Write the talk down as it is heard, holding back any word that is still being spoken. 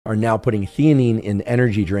are now putting theanine in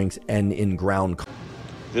energy drinks and in ground.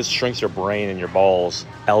 This shrinks your brain and your balls.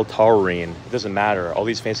 L-taurine, it doesn't matter. All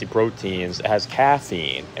these fancy proteins, it has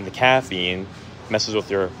caffeine, and the caffeine messes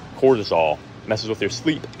with your cortisol, messes with your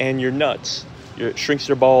sleep and your nuts. It shrinks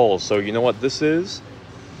your balls. So you know what this is?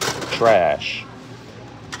 Trash.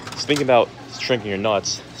 Just think about shrinking your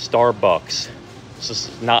nuts. Starbucks. This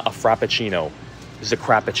is not a frappuccino. This is a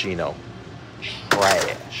crappuccino.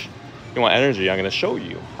 Trash. You want energy? I'm going to show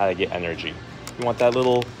you how to get energy. You want that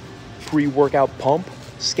little pre-workout pump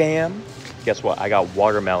scam? Guess what? I got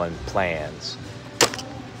watermelon plans.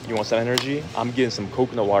 You want some energy? I'm getting some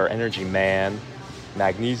coconut water energy, man.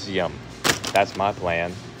 Magnesium. That's my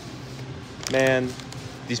plan. Man,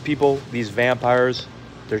 these people, these vampires,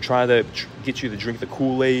 they're trying to get you to drink the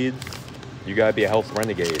Kool-Aid. You gotta be a health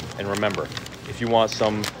renegade. And remember, if you want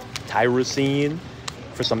some tyrosine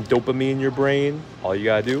for some dopamine in your brain, all you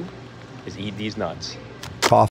gotta do is eat these nuts.